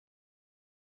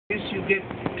you get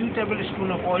 2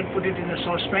 tablespoons of oil, put it in a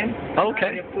saucepan. Okay.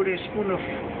 And you put a spoon of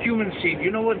cumin seed.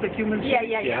 You know what the cumin seed is?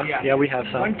 Yeah, we have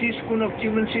some. 1 teaspoon of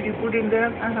cumin seed you put in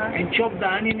there, and chop the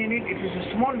onion in it. If it's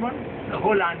a small one, the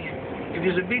whole onion. If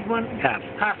it's a big one, half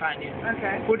onion.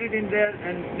 Okay. Put it in there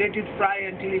and let it fry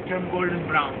until it turns golden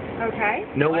brown. Okay.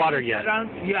 No water yet.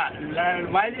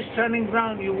 While it's turning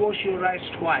brown, you wash your rice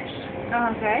twice.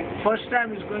 Okay. First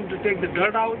time is going to take the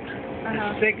dirt out.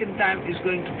 The second time is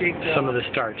going to take some of the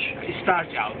starch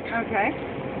out. Okay.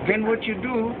 Then what you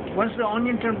do, once the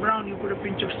onion turns brown, you put a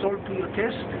pinch of salt to your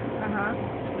taste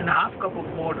and a half cup of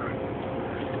water.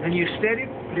 Then you stir it,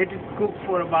 let it cook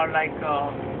for about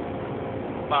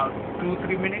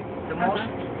 2-3 minutes the most.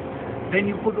 Then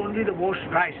you put only the washed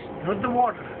rice, not the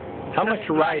water. How much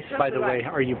rice, by the way,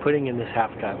 are you putting in this half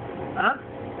cup? Huh?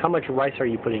 How much rice are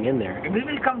you putting in there? We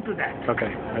will come to that.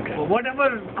 Okay. But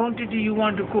whatever quantity you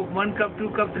want to cook, 1 cup, 2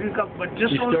 cup, 3 cup, but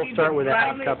just you only still start with a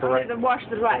half cup of rice. Wash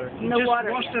the rice. No just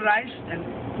water. Wash the rice and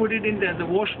put it in there. The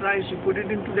washed rice, you put it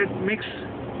into that mix.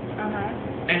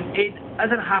 And add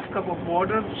other half cup of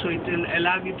water, so it will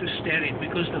allow you to stir it,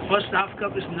 because the first half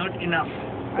cup is not enough.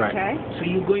 Right. Okay. So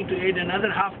you're going to add another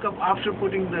half cup after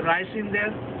putting the rice in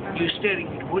there. You're stirring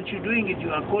it. What you're doing is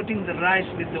you are coating the rice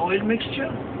with the oil mixture,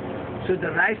 so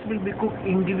the rice will be cooked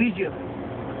individually,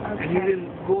 and it will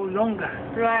go longer.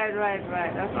 Right.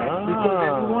 Okay. Because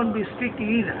it won't be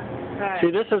sticky either. Right.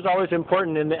 See, this is always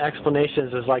important in the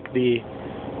explanations, is like the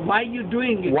why you're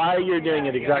doing it. Why you're doing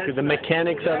it, exactly. The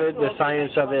mechanics of it, the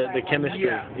science of it, the chemistry.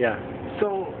 Yeah.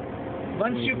 So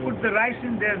once you put the rice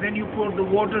in there, then you pour the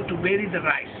water to bury the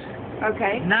rice.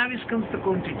 Okay. Now comes the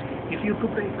quantity. If you're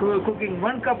cooking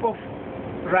 1 cup of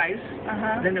rice,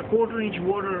 then a 1/4 inch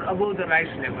water above the rice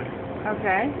level.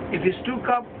 Okay. If it's 2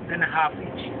 cup, then a 1/2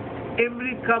 inch.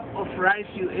 Every cup of rice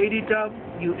you add it up,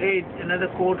 you add another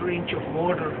 1/4 inch of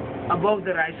water above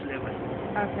the rice level.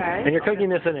 Okay. And you're cooking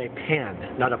this in a pan,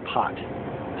 not a pot. Is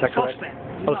that correct?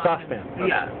 Saucepan. Oh, saucepan. Okay.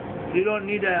 Yeah. You don't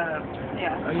need a...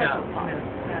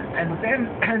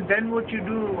 And then what you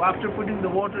do, after putting the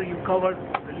water, you cover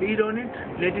the lid on it,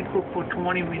 let it cook for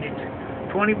 20 minutes.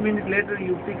 20 minutes later,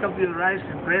 you pick up your rice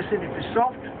and press it. If it's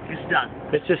soft, it's done.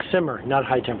 It's just simmer, not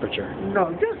high temperature.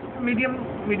 No, just medium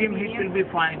heat will be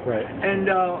fine. Right. And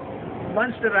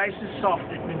once the rice is soft,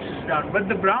 it means it's done. But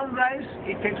the brown rice,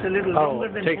 it takes a little longer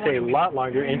than 20 minutes. It takes a lot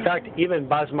longer. In fact, even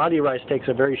basmati rice takes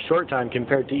a very short time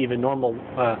compared to even normal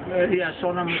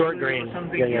short grain. Or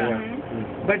something.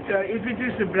 But if it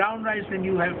is the brown rice, then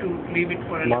you have to leave it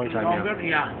for a little longer.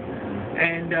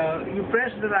 And you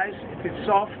press the rice. If it's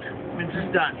soft, means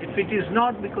it's done. If it is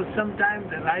not, because sometimes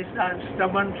the rice are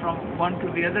stubborn from one to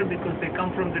the other because they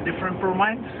come from the different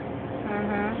bromines.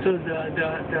 So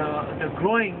the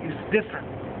growing is different.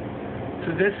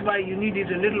 So that's why you need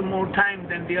it a little more time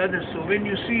than the others. So when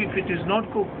you see if it is not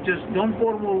cooked, just don't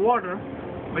pour more water,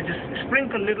 but just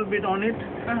sprinkle a little bit on it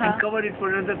and cover it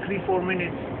for another 3-4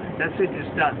 minutes. That's it,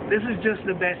 it's done. This is just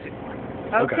the basic one.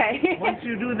 Okay. Once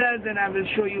you do that, then I will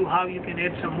show you how you can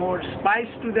add some more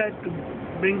spice to that to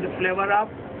bring the flavor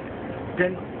up.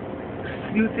 Then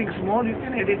a few things more, you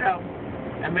can add it up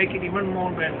and make it even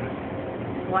more better.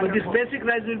 But this basic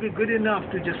rice will be good enough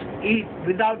to just eat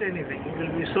without anything. It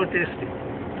will be so tasty.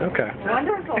 Okay.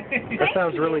 Wonderful. That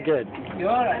sounds really good. You're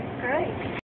all right. That's great.